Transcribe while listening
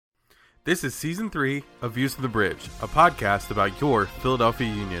This is Season 3 of Views from the Bridge, a podcast about your Philadelphia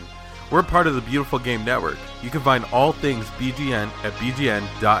Union. We're part of the Beautiful Game Network. You can find all things BGN at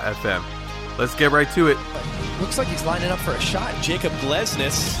bgn.fm. Let's get right to it. Looks like he's lining up for a shot. Jacob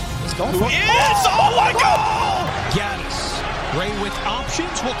Glesnes He's going for it. Yes! Oh my God! Gaddis, Ray with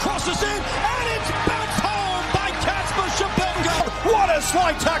options, will cross this in, and it's bounced home by Kasper Shabenga. What a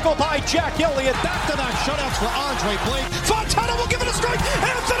slide tackle by Jack Elliott. Back to back shutouts for Andre Blake. Fontana will give it a strike.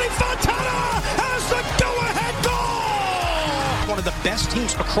 Anthony Fontana has the go-ahead goal. One of the best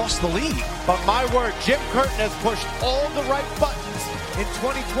teams across the league. But my word, Jim Curtin has pushed all the right buttons in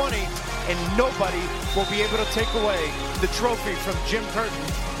 2020, and nobody will be able to take away the trophy from Jim Curtin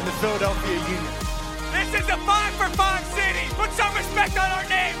and the Philadelphia Union. This is a 5 for 5 city. Put some respect on our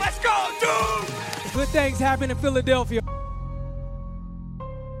name. Let's go, dude. Good things happen in Philadelphia.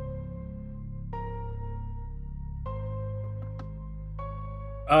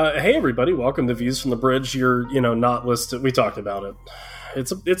 Hey everybody, welcome to Views from the Bridge. You're, not listed. We talked about it.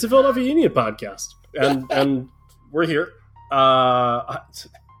 It's a Philadelphia Union podcast, and we're here.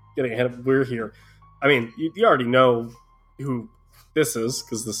 Getting ahead of we're here. I mean, you already know who this is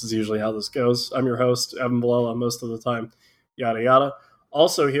because this is usually how this goes. I'm your host, Evan Bilella, most of the time. Yada yada.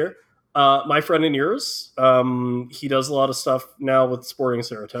 Also here, my friend and yours. He does a lot of stuff now with Sporting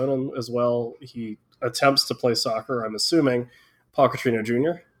Serotonin as well. He attempts to play soccer. I'm assuming. Paul Catrino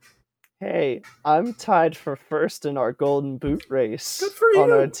Jr. Hey, I'm tied for first in our Golden Boot race Good for you. on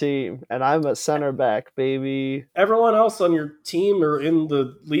our team, and I'm a center back, baby. Everyone else on your team or in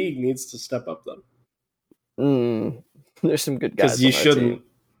the league needs to step up then. There's some good guys. Because you on our shouldn't team.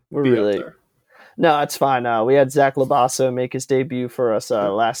 We're be really up there. No, it's fine. We had Zach Labasso make his debut for us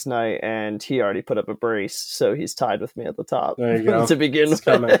last night, and he already put up a brace, so he's tied with me at the top. There you go. to begin It's with.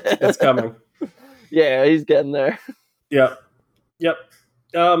 coming. It's coming. Yeah, he's getting there. Yep.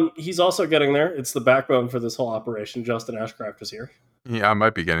 He's also getting there. It's the backbone for this whole operation. Justin Ashcraft is here. Yeah, I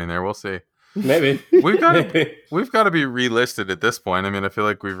might be getting there. We'll see. Maybe. We've got Maybe. to be relisted at this point. I mean, I feel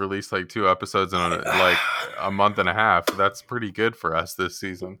like we've released like 2 episodes in like a month and a half. That's pretty good for us this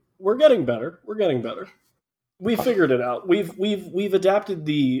season. We're getting better. We figured it out. We've adapted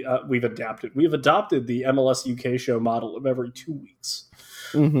the we've adopted the MLS UK show model of every 2 weeks,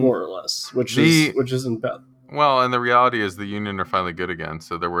 more or less, which isn't bad. Well, and the reality is the Union are finally good again,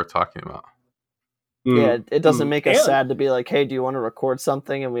 so they're worth talking about. Yeah, it doesn't make us And- sad to be like, hey, do you want to record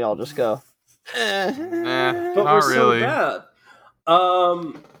something? And we all just go, But Not we're really. so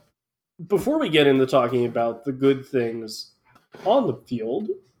bad. Before we get into talking about the good things on the field,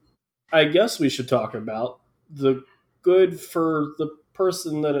 I guess we should talk about the good for the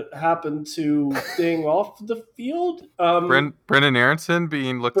person that it happened to ding off the field. Brendan Aronson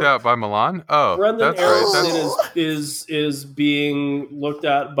being looked at by Milan? Oh, Brendan that's right. Aronson is being looked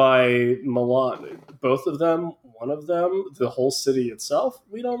at by Milan. Both of them, one of them, the whole city itself.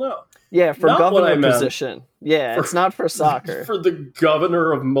 We don't know. yeah, for Not what I governor meant. position. Yeah, it's not for soccer. For the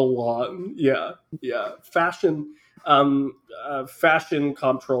governor of Milan. Yeah. Fashion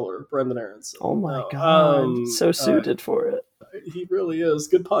comptroller Brendan Aronson. Oh my God. So suited for it. He really is.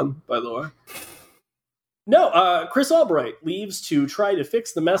 Good pun, by the way. No, Chris Albright leaves to try to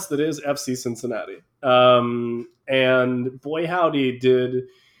fix the mess that is FC Cincinnati. And boy howdy did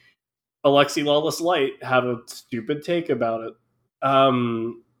Alexi Lawless Light have a stupid take about it.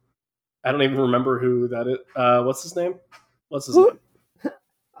 I don't even remember who that is. What's his name? name?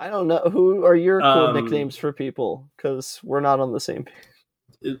 I don't know. Who are your cool Um, nicknames for people? Because we're not on the same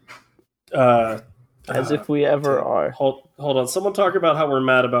page. As if we ever are. Hold on. Someone talk about how we're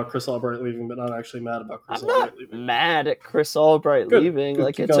mad about Chris Albright leaving, but not actually mad about Chris I'm Albright not leaving. mad at Chris Albright Good, leaving. good,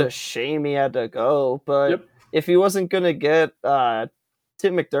 Like, keep it's going. a shame he had to go. But Yep. if he wasn't going to get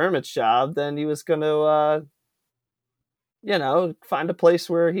Tim McDermott's job, then he was going to, find a place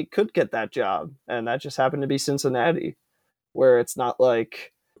where he could get that job. And that just happened to be Cincinnati, where it's not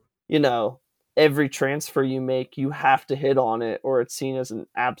like, every transfer you make, you have to hit on it or it's seen as an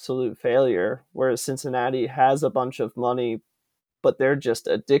absolute failure. Whereas Cincinnati has a bunch of money, but they're just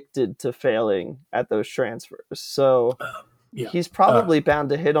addicted to failing at those transfers. So Yeah. he's probably bound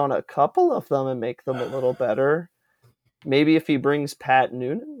to hit on a couple of them and make them a little better. Maybe if he brings Pat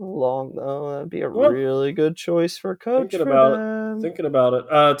Noonan along, though, that'd be a Well, really good choice for coach. Thinking for about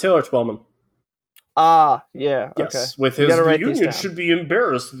them. it. Taylor Spellman. Yeah. Yes, Okay. with You his gotta the write these union down. should be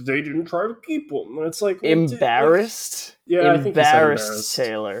embarrassed that they didn't try to keep him. And it's like Embarrassed? Yeah, I think he said Embarrassed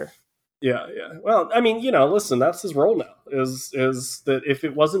Taylor. Yeah. Well, I mean, listen, that's his role now. Is that if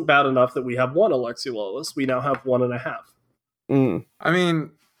it wasn't bad enough that we have one Alexi Lawless, we now have 1.5. I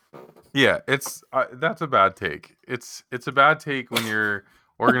mean, yeah, it's that's a bad take. It's a bad take when you're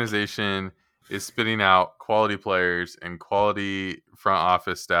organization is spitting out quality players and quality front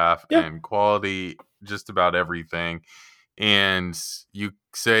office staff and quality just about everything. And you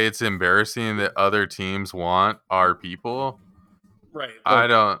say it's embarrassing that other teams want our people. Right. I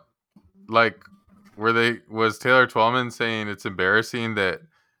don't like. Was Taylor Twellman saying it's embarrassing that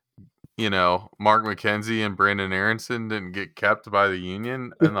Mark McKenzie and Brandon Aronson didn't get kept by the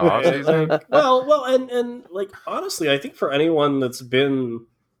union in the offseason? well, and like honestly, I think for anyone that's been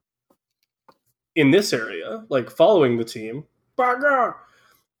in this area, like following the team, like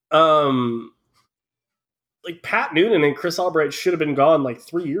Pat Noonan and Chris Albright should have been gone like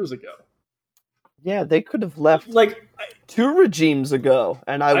 3 years ago. Yeah, they could have left like 2 regimes ago,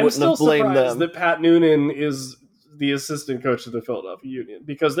 and I wouldn't have blamed them. That Pat Noonan is the assistant coach of the Philadelphia Union,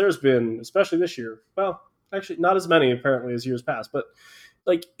 because there's been, especially this year, well, actually not as many apparently as years past, but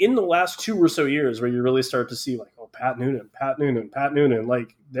like in the last 2 or so years where you really start to see like, oh, Pat Noonan,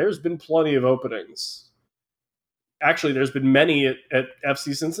 like there's been plenty of openings. Actually, there's been many at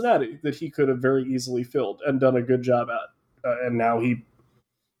FC Cincinnati that he could have very easily filled and done a good job at, and now he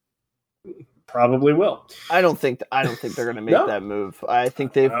probably will. I don't think they're going to make that move. I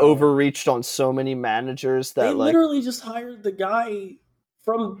think they've overreached on so many managers that they literally just hired the guy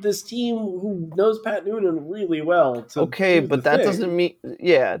from this team who knows Pat Noonan really well. But that doesn't mean.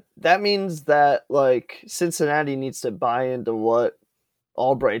 Yeah, that means that like Cincinnati needs to buy into what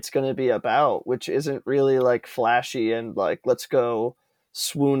Albright's going to be about, which isn't really like flashy and like let's go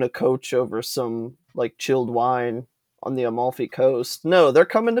swoon a coach over some like chilled wine on the Amalfi Coast. No, they're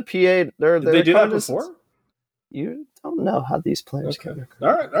coming to PA. Did they do that before? You don't know how these players come. All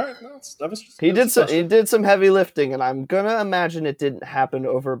right. No, he did some heavy lifting, and I'm gonna imagine it didn't happen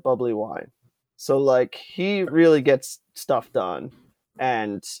over bubbly wine. So like he really gets stuff done,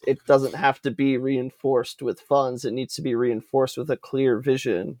 and it doesn't have to be reinforced with funds. It needs to be reinforced with a clear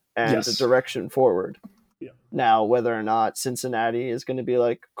vision and a direction forward. Yeah. Now, whether or not Cincinnati is going to be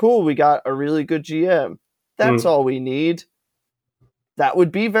like, cool, we got a really good GM. That's all we need. That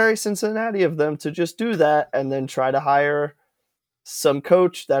would be very Cincinnati of them to just do that and then try to hire some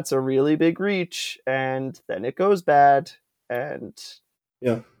coach that's a really big reach, and then it goes bad. And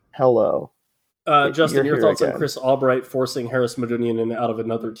hello. Justin, your thoughts on Chris Albright forcing Harris Medunjanin out of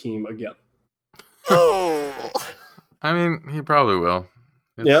another team again? I mean, he probably will.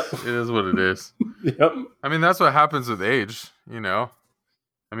 It is what it is. Yep. I mean, that's what happens with age, I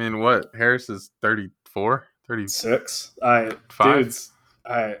mean, what? Harris is 34? 36. Dudes.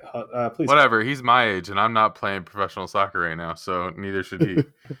 Please. Whatever. He's my age, and I'm not playing professional soccer right now, so neither should he.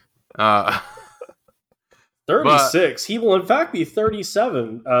 36. He will in fact be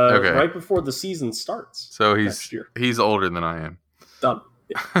 37 right before the season starts. So next year. He's older than I am. Done.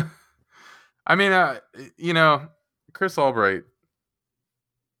 Yeah. I mean, Chris Albright.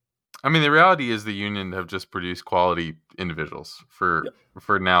 I mean, the reality is the union have just produced quality individuals for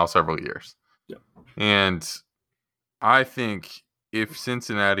now several years. Yep. And I think if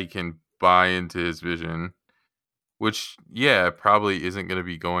Cincinnati can buy into his vision, which, probably isn't going to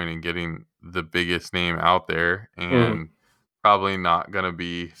be going and getting the biggest name out there and probably not going to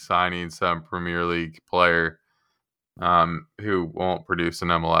be signing some Premier League player who won't produce an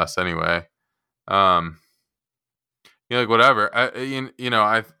MLS anyway. Like whatever. I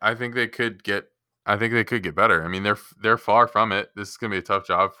think they could get better. I mean, they're far from it. This is going to be a tough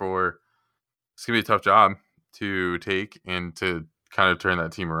job to take and to kind of turn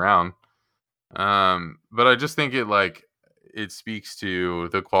that team around. But I just think it speaks to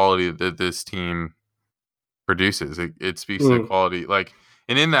the quality that this team produces. It speaks to the quality,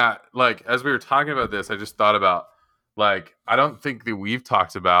 and in that, as we were talking about this, I just thought about, I don't think that we've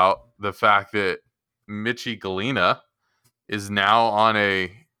talked about the fact that Michi Galina is now on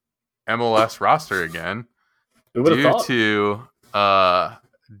a MLS roster again due to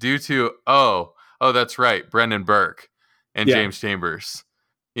that's right, Brendan Burke and James Chambers.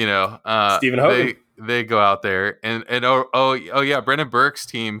 Stephen Hogan. They go out there and Brendan Burke's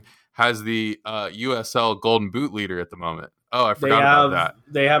team has the USL Golden Boot leader at the moment. Oh, I forgot about that.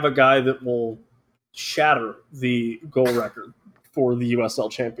 They have a guy that will shatter the goal record for the USL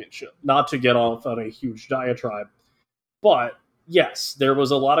Championship. Not to get off on a huge diatribe, but yes, there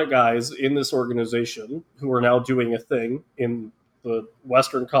was a lot of guys in this organization who are now doing a thing in the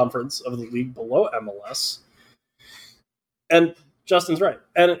Western Conference of the league below MLS. And Justin's right.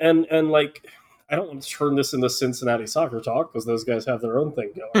 And I don't want to turn this into Cincinnati soccer talk because those guys have their own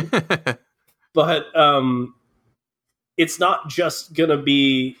thing going. But it's not just going to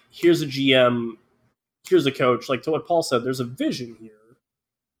be, here's a GM, here's a coach. Like to what Paul said, there's a vision here.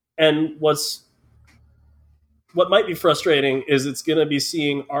 And what's what might be frustrating is it's going to be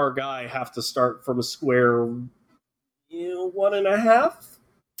seeing our guy have to start from square 1.5.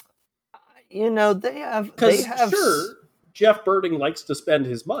 They have sure, Jeff Birding likes to spend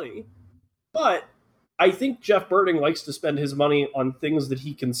his money, but I think Jeff Birding likes to spend his money on things that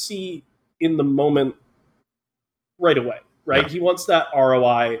he can see in the moment right away, right? Yeah. He wants that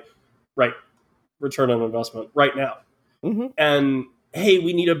ROI, right? Return on investment right now. Mm-hmm. And hey,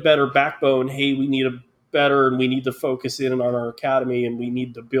 we need a better backbone. Hey, we need and we need to focus in on our academy and we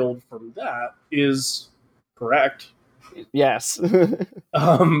need to build from that is correct. Yes.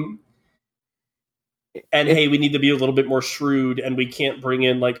 And hey, we need to be a little bit more shrewd, and we can't bring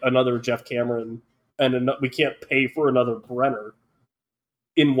in like another Jeff Cameron, and we can't pay for another Brenner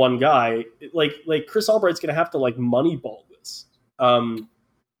in one guy. Like Chris Albright's going to have to like moneyball this.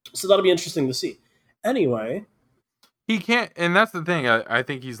 So that'll be interesting to see. Anyway, he can't, and that's the thing. I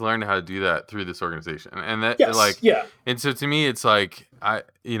think he's learned how to do that through this organization, and that And so to me, it's like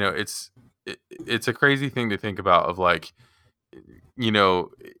it's a crazy thing to think about. Of like,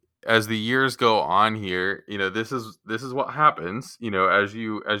 as the years go on here, this is what happens. As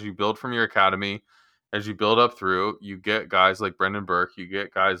you build from your academy, as you build up through, you get guys like Brendan Burke, you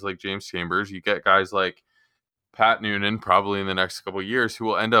get guys like James Chambers, you get guys like Pat Noonan, probably in the next couple of years, who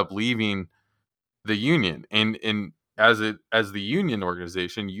will end up leaving the union. And as the union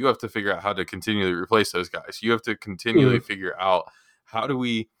organization, you have to figure out how to continually replace those guys. You have to continually figure out how do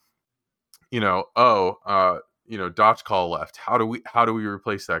we, Dotchkal left. How do we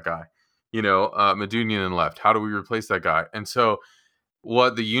replace that guy? Medunian left. How do we replace that guy? And so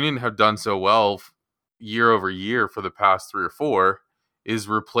what the union have done so well year over year for the past 3 or 4 is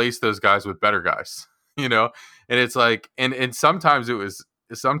replace those guys with better guys, and it's like, and sometimes it was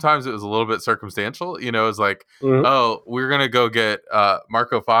a little bit circumstantial, it's like, oh, we're going to go get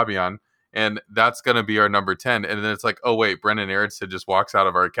Marco Fabian, and that's going to be our number 10. And then it's like, oh wait, Brendan Aronson just walks out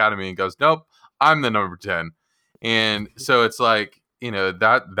of our academy and goes, nope, I'm the number 10. And so it's like,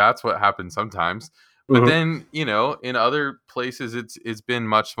 that's what happens sometimes. But then, in other places, it's been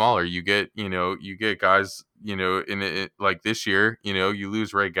much smaller. You get guys, in it, like this year, you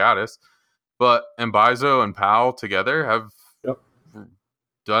lose Ray Gaddis, but Mbaizo and Powell together have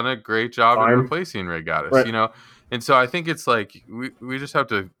done a great job in replacing Ray Gaddis, right. And so I think it's like, we just have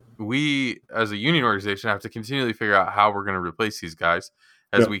to, as a union organization have to continually figure out how we're going to replace these guys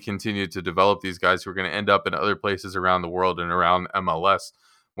as we continue to develop these guys who are going to end up in other places around the world and around MLS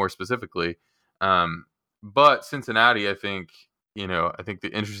more specifically. But Cincinnati, I think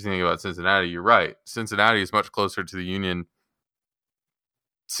the interesting thing about Cincinnati, you're right. Cincinnati is much closer to the union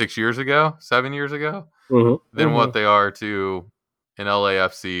 7 years ago than what they are to an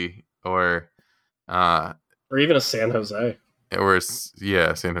LAFC or even a San Jose.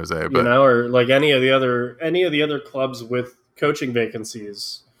 San Jose, but or like any of the other clubs with coaching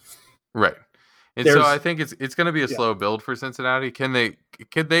vacancies, right? And so I think it's going to be a slow build for Cincinnati. Could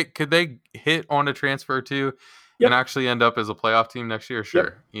they hit on a transfer too, and actually end up as a playoff team next year?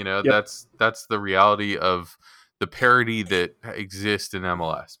 Sure, that's the reality of the parity that exists in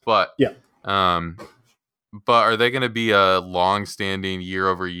MLS. But but are they going to be a long-standing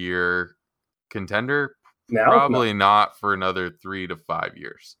year-over-year contender? Probably not for another 3 to 5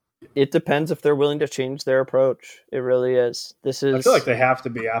 years. It depends if they're willing to change their approach. It really is. I feel like they have to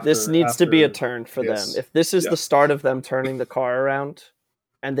be after. This needs to be a turn for them. If this is the start of them turning the car around,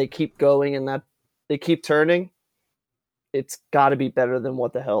 and they keep going and that they keep turning, it's got to be better than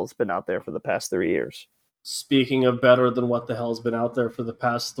what the hell's been out there for the past 3 years. Speaking of better than what the hell's been out there for the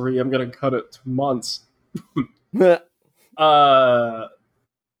past 3, I'm going to cut it to months.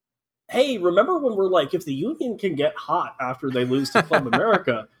 Hey, remember when we're like, if the Union can get hot after they lose to Club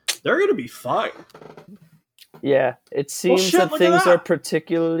America, they're going to be fine. Yeah, it seems that things are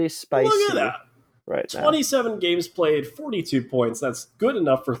particularly spicy. Look at that. Right 27 games played, 42 points. That's good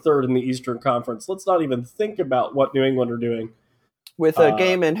enough for third in the Eastern Conference. Let's not even think about what New England are doing. With a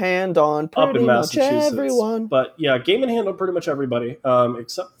game in hand on pretty much everyone. But yeah, game in hand on pretty much everybody,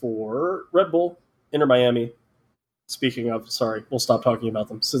 except for Red Bull, Inter Miami. Speaking of, sorry, we'll stop talking about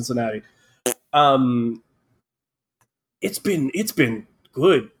them. Cincinnati. It's been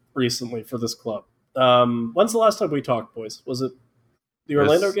good recently for this club. When's the last time we talked, boys? Was it the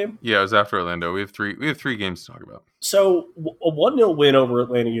Orlando game? Yeah, it was after Orlando. We have three games to talk about. So a 1-0 win over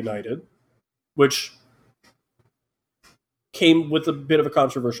Atlanta United, which came with a bit of a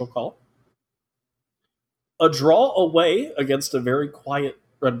controversial call. A draw away against a very quiet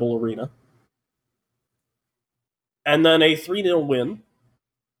Red Bull Arena. And then a 3-0 win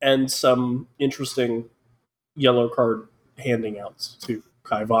and some interesting yellow card handing outs to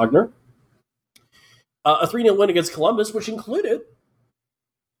Kai Wagner. A 3-0 win against Columbus, which included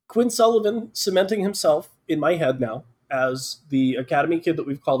Quinn Sullivan cementing himself in my head now as the academy kid that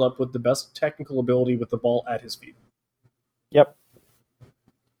we've called up with the best technical ability with the ball at his feet. Yep.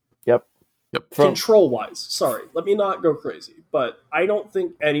 Control-wise, sorry, let me not go crazy, but I don't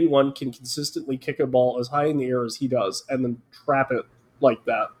think anyone can consistently kick a ball as high in the air as he does and then trap it like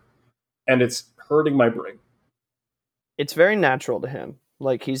that. And it's hurting my brain. It's very natural to him.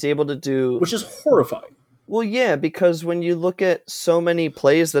 Like, he's able to do... Which is horrifying. Well, yeah, because when you look at so many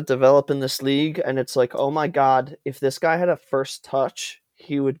plays that develop in this league, and it's like, oh my god, if this guy had a first touch,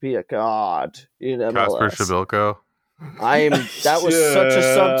 he would be a god in MLS. Kasper Shabilko. That was such a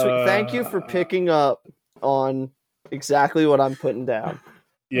subtweet. Thank you for picking up on exactly what I'm putting down.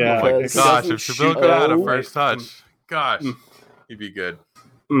 Yeah. Gosh, if Shabilko had a first touch, gosh, he'd be good.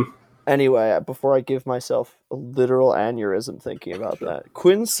 Anyway, before I give myself a literal aneurysm thinking about that,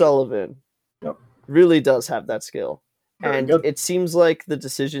 Quinn Sullivan really does have that skill. And it seems like the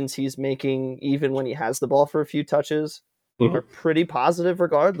decisions he's making, even when he has the ball for a few touches, are pretty positive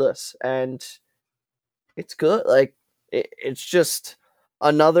regardless. And it's good. Like, it's just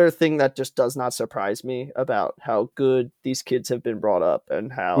another thing that just does not surprise me about how good these kids have been brought up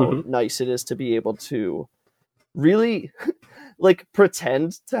and how nice it is to be able to really like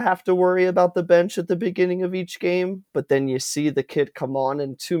pretend to have to worry about the bench at the beginning of each game. But then you see the kid come on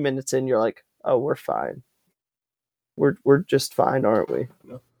and 2 minutes in, you're like, oh, we're fine. We're just fine, aren't we?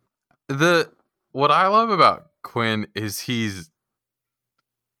 What I love about Quinn is he's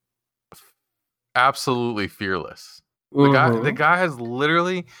absolutely fearless. The guy has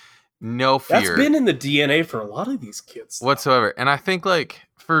literally no fear. That's been in the DNA for a lot of these kids whatsoever. And I think like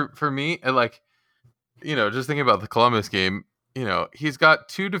for me, like, you know, just thinking about the Columbus game, you know, he's got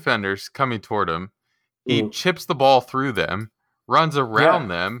two defenders coming toward him. He chips the ball through them, runs around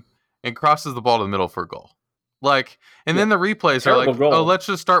them, and crosses the ball to the middle for a goal. Like, and then the replays are like, oh, let's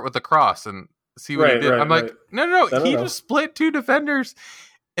just start with the cross and see what he did. I'm like, no. He just split two defenders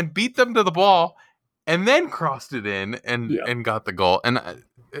and beat them to the ball and then crossed it in and got the goal. And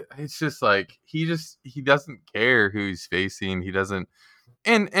it's just like, he doesn't care who he's facing. He doesn't.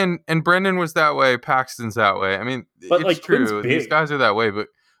 And Brendan was that way. Paxton's that way. I mean, but it's like, true. These guys are that way,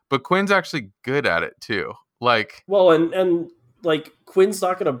 but Quinn's actually good at it too. Like, well, and like Quinn's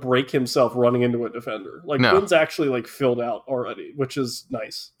not going to break himself running into a defender. Like Quinn's actually like filled out already, which is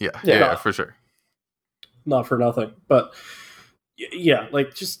nice. Yeah, for sure. Not for nothing, but yeah,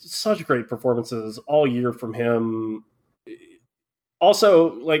 like just such great performances all year from him.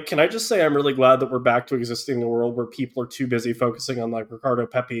 Also, like, can I just say I'm really glad that we're back to existing in a world where people are too busy focusing on like Ricardo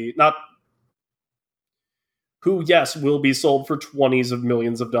Pepi, who, yes, will be sold for $20s of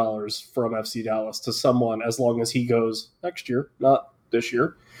millions from FC Dallas to someone as long as he goes next year, not this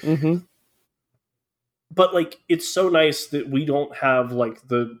year. Mm-hmm. But like, it's so nice that we don't have like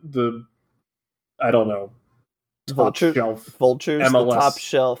the I don't know, Vultures, MLS, the top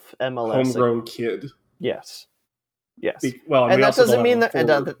shelf MLS homegrown kid. Yes. Well, and that doesn't mean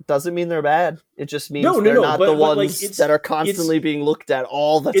that doesn't mean they're bad. It just means they're not the ones like, that are constantly being looked at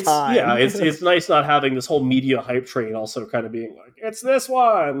all the time. Yeah, it's nice not having this whole media hype train also kind of being like, it's this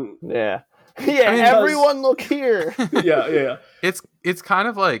one. Yeah. Yeah, I mean, everyone look here. Yeah. It's kind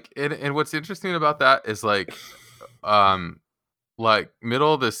of like, and what's interesting about that is like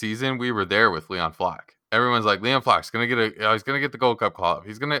middle of the season, we were there with Leon Flack. Everyone's like, Leon Flack's gonna he's gonna get the Gold Cup call up.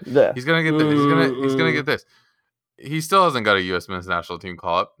 He's gonna get this. He still hasn't got a U.S. men's national team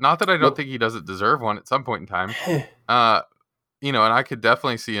call up. Not that I don't think he doesn't deserve one at some point in time. You know, and I could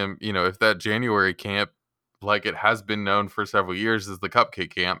definitely see him, you know, if that January camp, like it has been known for several years, is the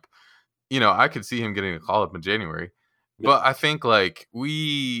Cupcake camp, you know, I could see him getting a call up in January. But I think like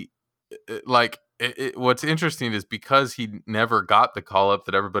what's interesting is because he never got the call up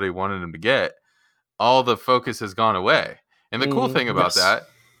that everybody wanted him to get, all the focus has gone away. And the cool thing about that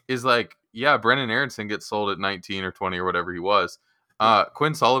is like, yeah, Brendan Aronson gets sold at 19 or 20 or whatever he was.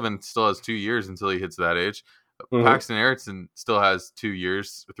 Quinn Sullivan still has 2 years until he hits that age. Paxton Aronson still has 2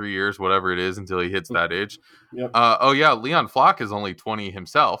 years, 3 years, whatever it is, until he hits that age. Leon Flock is only 20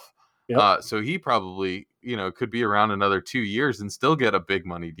 himself. So he probably, you know, could be around another 2 years and still get a big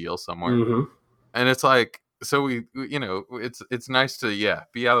money deal somewhere. And it's like, so we, you know, it's nice to,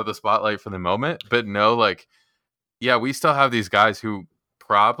 be out of the spotlight for the moment, but no, like, we still have these guys who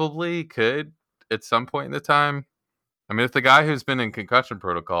probably could at some point in the time. I mean, if the guy who's been in concussion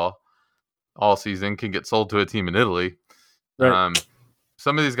protocol all season can get sold to a team in Italy,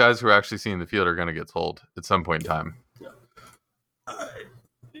 some of these guys who are actually seeing the field are going to get sold at some point in time. I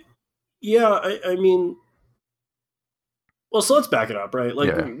mean, Well, so let's back it up, right? Like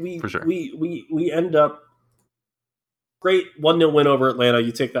Yeah, for sure. we end up great 1-0 win over Atlanta.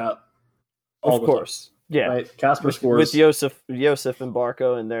 You take that, Of course. Yeah. Right? Casper With scores. Yosef and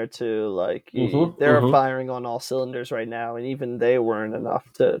Barco in there too, like they're mhm. firing on all cylinders right now, and even they weren't enough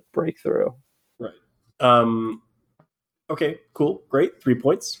to break through. Right. Okay, cool, great, 3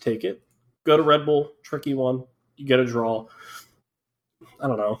 points, take it. Go to Red Bull, tricky one. You get a draw. I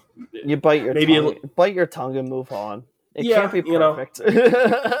don't know. You bite your Maybe bite your tongue and move on. It Yeah, can't be you know. perfect.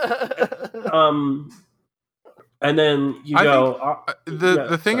 And then you I go. think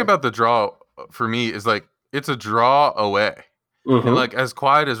the thing sorry. about the draw for me is like it's a draw away, Mhm. and like as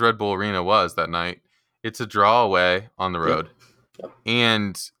quiet as Red Bull Arena was that night, it's a draw away on the road, Yep.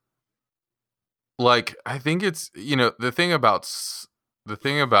 and like I think it's the thing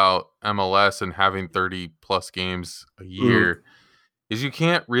about MLS and having 30 plus games a year is you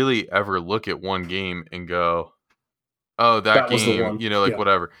can't really ever look at one game and go, oh, that was the game, one. like Yeah.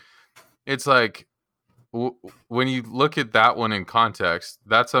 whatever. It's like when you look at that one in context,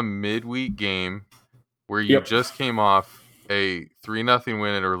 that's a midweek game where you Yep. just came off a 3-0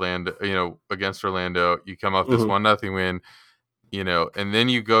 win at Orlando, against Orlando. You come off this 1-0 win, and then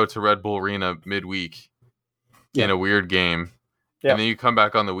you go to Red Bull Arena midweek in a weird game. Yeah. And then you come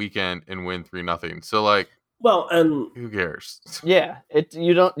back on the weekend and win 3-0. So like, Well, and who cares? Yeah,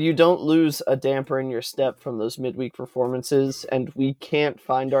 you don't lose a damper in your step from those midweek performances, and we can't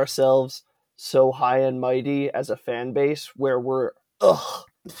find ourselves so high and mighty as a fan base where we're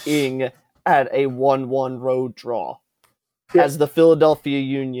ing at a 1-1 road draw. Yeah. As the Philadelphia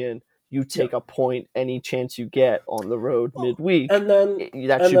Union, you take a point any chance you get on the road midweek. and then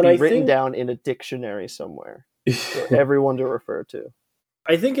That and should then be I written think- down in a dictionary somewhere for everyone to refer to.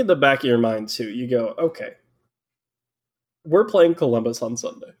 I think in the back of your mind too, you go, okay, we're playing Columbus on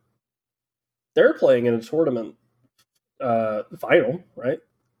Sunday. They're playing in a tournament final, right?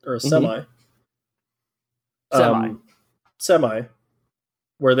 Or a semi. Semi.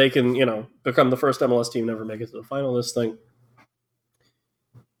 Where they can, become the first MLS team to ever make it to the final of this thing.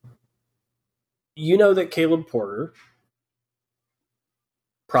 You know that Caleb Porter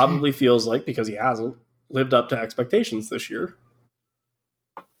probably feels like, because he hasn't, lived up to expectations this year.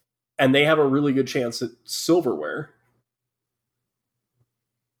 And they have a really good chance at silverware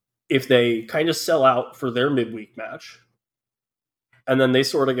if they kind of sell out for their midweek match. And then they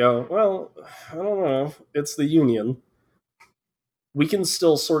sort of go, well, I don't know, it's the Union. We can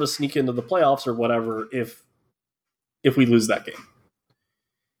still sort of sneak into the playoffs or whatever if we lose that game.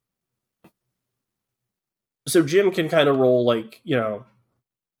 So Jim can kind of roll like,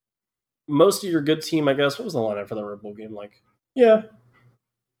 most of your good team, I guess. What was the lineup for the Red Bull game? Like, yeah.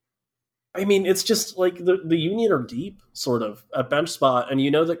 I mean, it's just like the Union are deep, sort of, at bench spot. And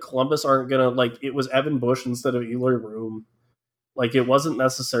you know that Columbus aren't going to, like, it was Evan Bush instead of Eloy Room. Like, it wasn't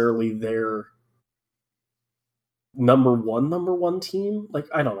necessarily their number one team. Like,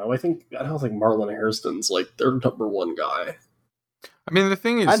 I don't know. I don't think Marlon Hairston's, like, their number one guy. I mean, the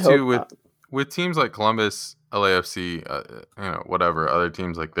thing is, too, with teams like Columbus, LAFC, whatever, other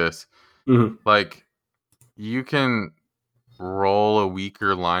teams like this, like, you can roll a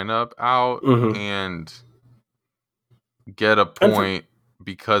weaker lineup out and get a point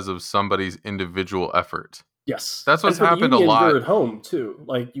because of somebody's individual effort. Yes. That's what's and for happened the Union, a lot. You're at home, too.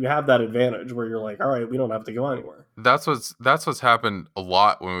 Like, you have that advantage where you're like, all right, we don't have to go anywhere. That's what's happened a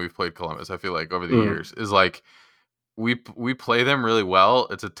lot when we've played Columbus, I feel like, over the years, is like, we play them really well.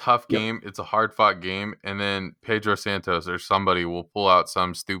 It's a tough game. It's a hard-fought game. And then Pedro Santos or somebody will pull out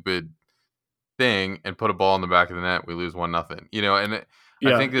some stupid thing and put a ball in the back of the net. We lose 1-0. And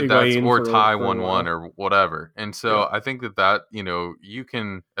I think that's or tie 1-1 or whatever. And so I think that you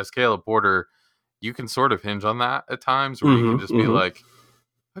can, as Caleb Porter, you can sort of hinge on that at times where you can just be like,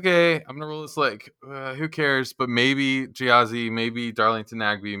 okay, I'm gonna roll this like who cares? But maybe Giazzi, maybe Darlington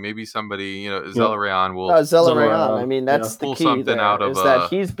Nagbe, maybe somebody, Zelarayan will. Zelarayan. I mean, that's the pull key something there, out of is that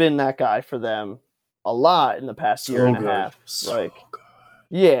he's been that guy for them a lot in the past year and a half.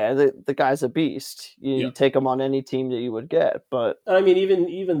 Yeah, the guy's a beast. You take him on any team that you would get. But I mean,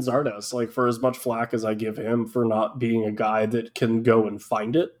 even Zardes, like, for as much flack as I give him for not being a guy that can go and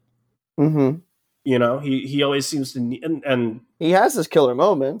find it, he always seems to need, and he has his killer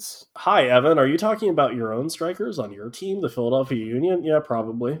moments. Hi, Evan. Are you talking about your own strikers on your team, the Philadelphia Union? Yeah,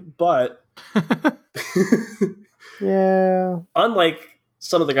 probably. But yeah, unlike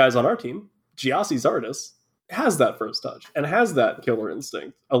some of the guys on our team, Giassi Zardes has that first touch and has that killer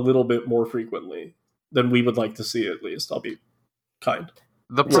instinct a little bit more frequently than we would like to see. At least, I'll be kind.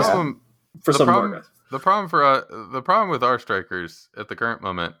 The problem for some of our guys. The problem with our strikers at the current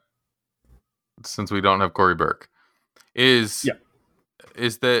moment, since we don't have Corey Burke, is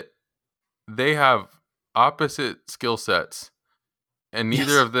that they have opposite skill sets, and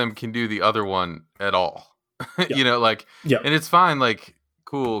neither of them can do the other one at all. You know, like, and it's fine. Like,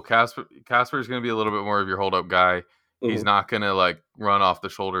 cool. Casper is going to be a little bit more of your hold up guy. He's not going to like run off the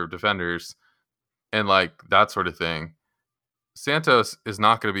shoulder of defenders and like that sort of thing. Santos is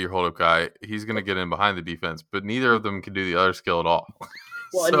not going to be your hold up guy. He's going to get in behind the defense, but neither of them can do the other skill at all.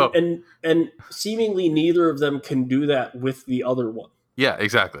 Well, So- and seemingly neither of them can do that with the other one. Yeah,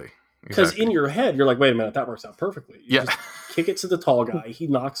 exactly. Because in your head, you're like, wait a minute, that works out perfectly. You Yeah. just kick it to the tall guy, he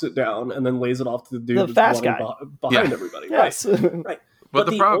knocks it down, and then lays it off to the dude The that's fast running guy. behind everybody. Yes. Right. But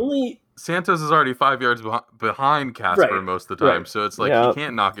the problem, only Santos is already 5 yards behind Casper Right, most of the time. right. So it's like Yeah. you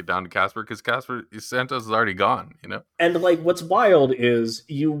can't knock it down to Casper because Santos is already gone, you know? and like what's wild is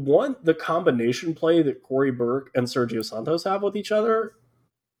you want the combination play that Corey Burke and Sergio Santos have with each other,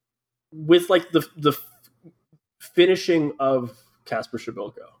 with like the finishing of Casper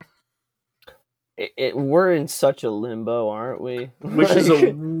Shabilko, We're in such a limbo, aren't we? which is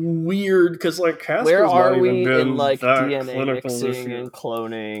a weird because like Casper's Where not are even we been in like that DNA clinical this mixing year. and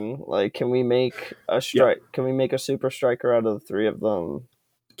cloning? Like, can we make a strike? Can we make a super striker out of the three of them?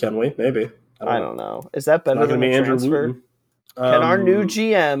 Can we? Maybe. I don't know. Is that It's better not than going to a be Andrew transfer? Wooten. Can our new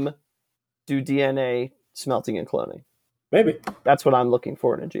GM do DNA smelting and cloning? Maybe. That's what I'm looking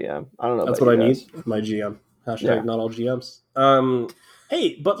for in a GM. I don't know. That's about what I you guys. need. My GM. Hashtag Yeah. not all GMs.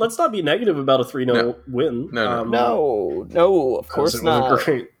 Hey, but let's not be negative about a 3-0 win. No, of course it was not.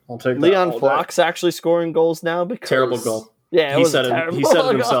 great. I'll take that Leon all day. Flock's actually scoring goals now because Terrible goal. Yeah, He said it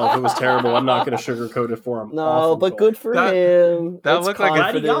himself. It was terrible. I'm not going to sugarcoat it for him. No, Awful but goal. good for him. that It's looked like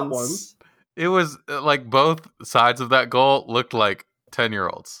Glad he got confidence. It was like both sides of that goal looked like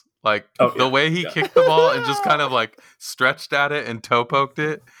 10-year-olds. Like the way he kicked the ball and just kind of like stretched at it and toe poked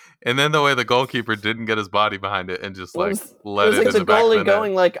it. And then the way the goalkeeper didn't get his body behind it and just like let It was it like in the the back of the goalie net.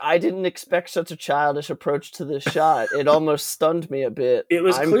 going like, I didn't expect such a childish approach to this shot. It almost stunned me a bit. It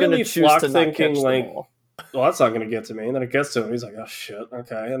was I'm clearly gonna choose Flock to not thinking, catch the like, ball. well, that's not going to get to me. And then it gets to him. He's like, oh, shit.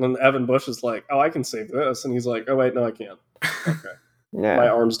 Okay. And then Evan Bush is like, oh, I can save this. And he's like, oh, wait, no, I can't. Okay. Yeah. My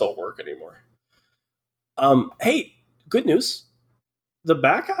arms don't work anymore. Hey, good news. The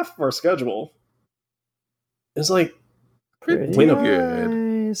back half of our schedule is like Pretty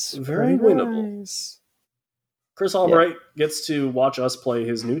winnable. nice, Very pretty winnable. nice. Chris Albright gets to watch us play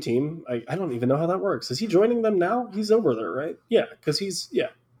his new team. I don't even know how that works. Is he joining them now? He's over there, right? Yeah, because Yeah,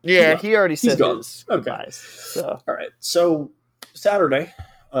 left. he already He's said gone. his Okay. goodbyes. So All right. So Saturday,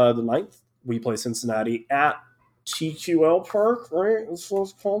 the 9th, we play Cincinnati at TQL Park, right? That's what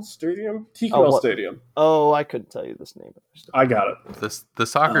it's called, Stadium? TQL what? Stadium. I couldn't tell you this name. I got it. The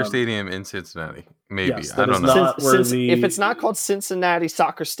soccer stadium in Cincinnati. Maybe. yes, I that don't is know. not where the- If it's not called Cincinnati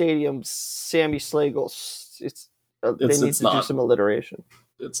Soccer Stadium, Sammy Slagle, they need it's to do not. some alliteration.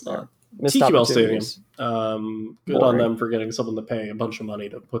 It's not. Missed TQL Stadium. opportunities. Good on Boring. them for getting someone to pay a bunch of money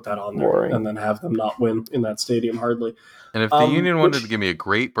to put that on there Boring. and then have them not win in that stadium hardly. And if the Union wanted which- to give me a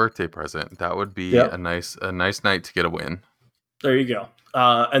great birthday present, that would be Yep. a nice night to get a win. There you go.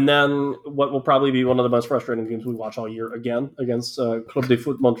 And then what will probably be one of the most frustrating games we watch all year again against Club de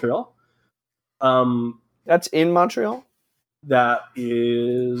Foot Montreal. That's in Montreal That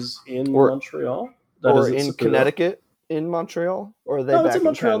is in Or- Montreal. That or is in Saputo. Connecticut in Montreal, or are they No, back it's in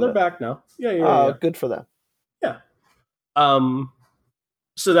Montreal. Canada? They're back now. Yeah. Oh, good for them.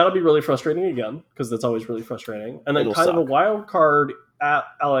 So that'll be really frustrating again because that's always really frustrating. And then It'll kind of a suck. wild card at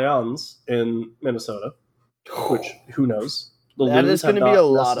Allianz in Minnesota, which who knows? The That Loons is gonna have be not a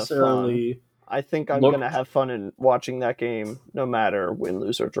lot of necessarily- I think I'm looked- going to have fun in watching that game, no matter win,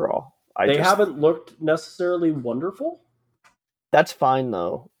 lose, or draw. They haven't looked necessarily wonderful. That's fine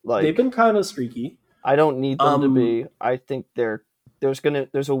though. Like They've been kind of streaky. I don't need them to Um, be. I think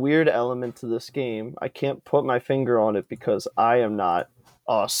there's a weird element to this game. I can't put my finger on it because I am not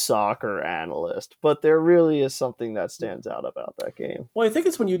a soccer analyst, but there really is something that stands out about that game. Well, I think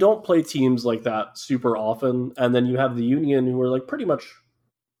it's when you don't play teams like that super often, and then you have the Union who are like pretty much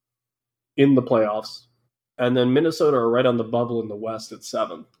in the playoffs, and then Minnesota are right on the bubble in the West at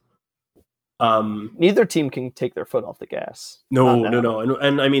 7. Neither team can take their foot off the gas. No, Not now. no.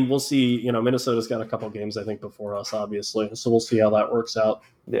 And I mean, we'll see. You know, Minnesota's got a couple games, I think, before us, obviously. So we'll see how that works out.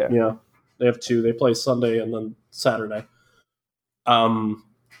 Yeah. Yeah. They have 2. They play Sunday and then Saturday. And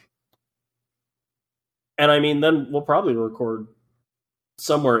I mean, then we'll probably record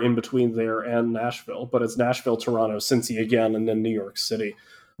somewhere in between there and Nashville, but it's Nashville, Toronto, Cincy again, and then New York City.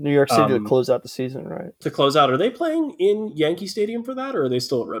 New York City to Um, close out the season, right? To close out, are they playing in Yankee Stadium for that, or are they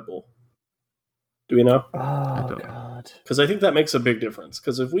still at Red Bull? Do we know? Oh don't know. God. Because I think that makes a big difference.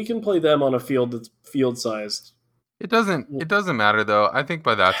 Because if we can play them on a field that's field-sized, It doesn't matter though. I think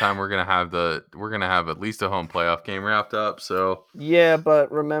by that time we're gonna have at least a home playoff game wrapped up. So yeah,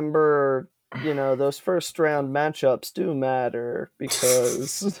 but remember, those first round matchups do matter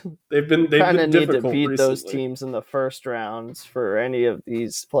because they've been need to difficult beat recently. those teams in the first rounds for any of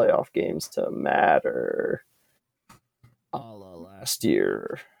these playoff games to matter. A la last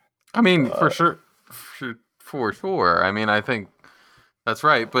year. I mean, for sure. I mean, I think that's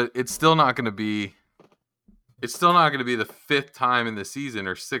right, but it's still not going to be. It's still not going to be the fifth time in the season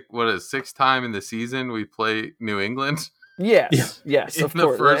or sixth time in the season we play New England. Yes, in of the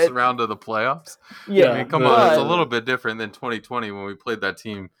course. first round of the playoffs. Yeah, I mean, come on, it's a little bit different than 2020 when we played that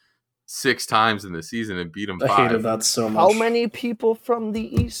team 6 times in the season and beat them 5. I hated that so much. How many people from the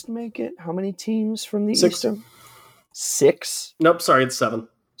East make it? How many teams from the 6. East? 6? Nope, sorry, it's 7.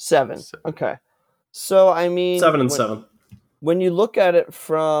 7. Okay. So, I mean... 7 and 7. When you look at it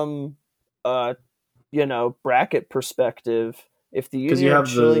from, bracket perspective, if the Union are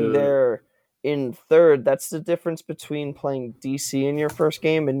chilling there in third, that's the difference between playing DC in your first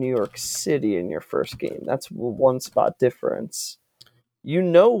game and New York City in your first game. That's one spot difference. You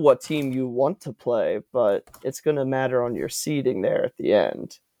know what team you want to play, but it's going to matter on your seeding there at the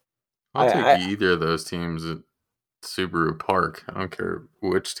end. I'll take either of those teams at Subaru Park. I don't care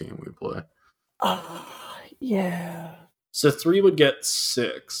which team we play. Yeah. So 3 would get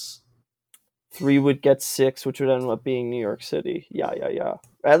 6. 3 would get 6, which would end up being New York City. Yeah.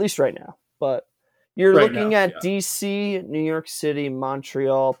 At least right now. But you're looking at DC, New York City,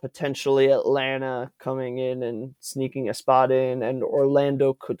 Montreal, potentially Atlanta coming in and sneaking a spot in, and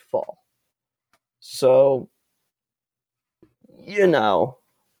Orlando could fall. So, I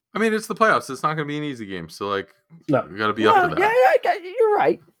mean, it's the playoffs. It's not going to be an easy game. So, you got to be up for that. Yeah, you're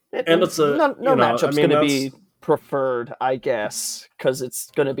right. And it's no matchup's going to be preferred, I guess, because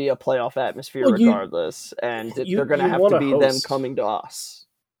it's going to be a playoff atmosphere regardless, and they're going to have to be them coming to us.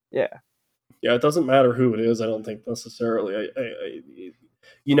 Yeah. Yeah, it doesn't matter who it is, I don't think necessarily.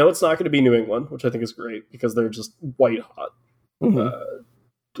 It's not going to be New England, which I think is great because they're just white hot.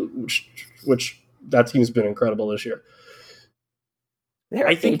 Mm-hmm. Which that team's been incredible this year. They're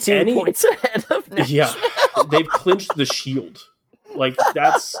 18 points ahead of Nashville. Yeah, they've clinched the Shield.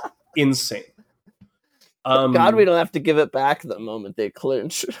 That's insane. God, we don't have to give it back the moment they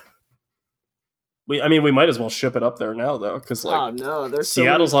clinch. We might as well ship it up there now, though, because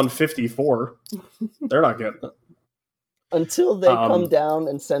Seattle's on 54. They're not getting it until they come down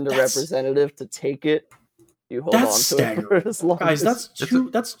and send a representative to take it. You hold on to it for as long. Guys, that's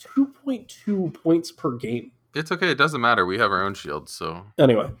 2.2 points per game. It's okay. It doesn't matter. We have our own shield, so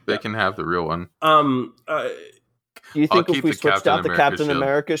anyway, they can have the real one. Do you think if we switched out the Captain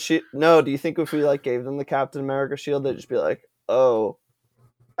America shield? No. Do you think if we gave them the Captain America shield, they'd just be like, "Oh,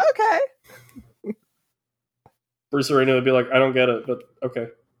 okay." Bruce Arena would be like, I don't get it, but okay.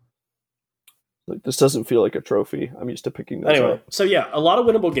 This doesn't feel like a trophy. I'm used to picking those up. So yeah, a lot of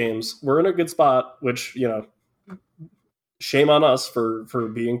winnable games. We're in a good spot, which, shame on us for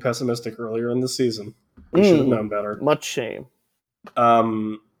being pessimistic earlier in the season. We should have known better. Much shame.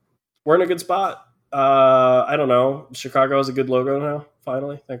 We're in a good spot. I don't know. Chicago has a good logo now,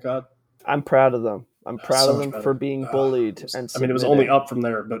 finally. Thank God. I'm proud of them. I'm proud of them for being bullied. It was only up from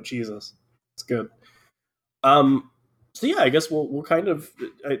there, but Jesus. It's good. So yeah, I guess we'll kind of.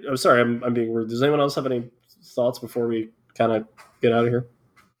 I'm sorry, I'm being rude. Does anyone else have any thoughts before we kind of get out of here?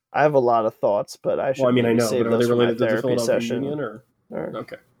 I have a lot of thoughts, but I should. I know, save but are they related to the therapy Philadelphia session? Union or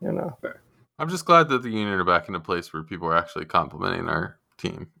okay? Fair. I'm just glad that the Union are back in a place where people are actually complimenting our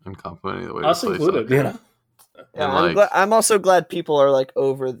team and complimenting the way us we play included. soccer. Yeah, I'm also glad people are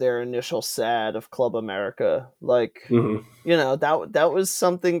over their initial sad of Club America. That was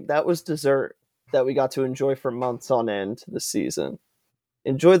something that was dessert that we got to enjoy for months on end this season.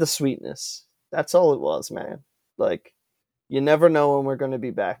 Enjoy the sweetness. That's all it was, man. You never know when we're going to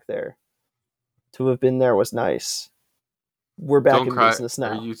be back there. To have been there was nice. We're back in business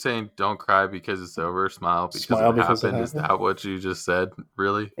now. Are you saying don't cry because it's over? Smile because it happened? Is that what you just said?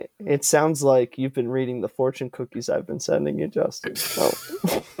 Really? It sounds like you've been reading the fortune cookies I've been sending you, Justin.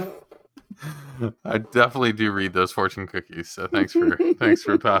 I definitely do read those fortune cookies. So thanks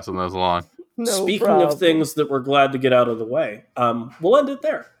for passing those along. Speaking of things that we're glad to get out of the way, we'll end it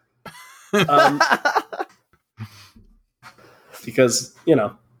there. Because,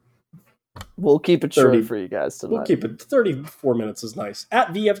 we'll keep it short for you guys tonight. We'll keep it. 34 minutes is nice. At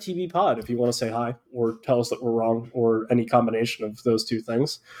VFTV Pod, if you want to say hi or tell us that we're wrong or any combination of those two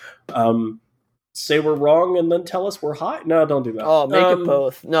things. Say we're wrong and then tell us we're high. No, don't do that. Oh, make it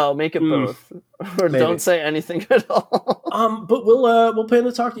both. No, make it both. Or don't say anything at all. But we'll plan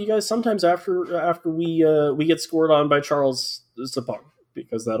to talk to you guys sometimes after we get scored on by Charles Sapong,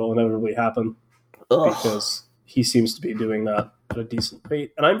 because that'll inevitably happen. Because he seems to be doing that at a decent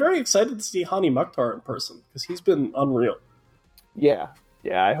rate. And I'm very excited to see Hani Mukhtar in person, because he's been unreal. Yeah,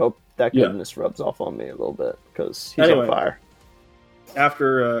 I hope that goodness rubs off on me a little bit, because he's on fire.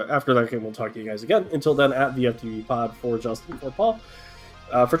 After that game, we'll talk to you guys again. Until then, at VFTV Pod, for Justin, for Paul.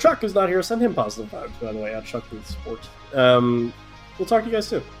 For Chuck, who's not here, send him positive vibes, by the way, at Chuck Booth Sport. We'll talk to you guys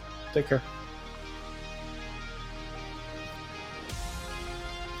soon. Take care.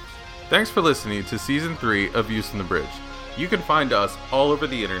 Thanks for listening to Season 3 of Views from the Bridge. You can find us all over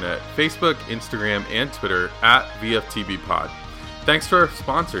the internet, Facebook, Instagram, and Twitter at VFTBpod. Thanks to our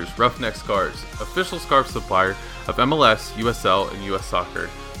sponsors, Roughneck Scarves, official scarf supplier of MLS, USL, and US Soccer.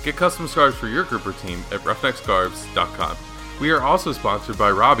 Get custom scarves for your group or team at roughneckscarves.com. We are also sponsored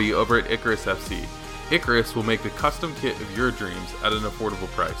by Robbie over at Icarus FC. Icarus will make the custom kit of your dreams at an affordable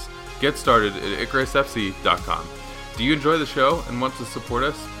price. Get started at IcarusFC.com. Do you enjoy the show and want to support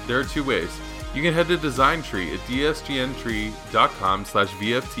us? There are 2 ways. You can head to DesignTree at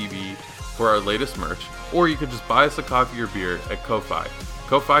dsgntree.com/VFTB for our latest merch, or you can just buy us a coffee or beer at Ko-Fi,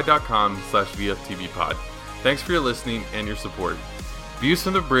 ko-fi.com/VFTBpod. Thanks for your listening and your support. Views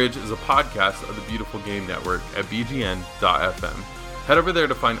from the Bridge is a podcast of the Beautiful Game Network at bgn.fm. Head over there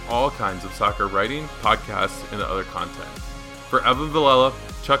to find all kinds of soccer writing, podcasts, and other content. For Evan Villela,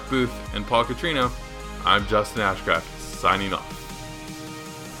 Chuck Booth, and Paul Catrino, I'm Justin Ashcraft, signing off.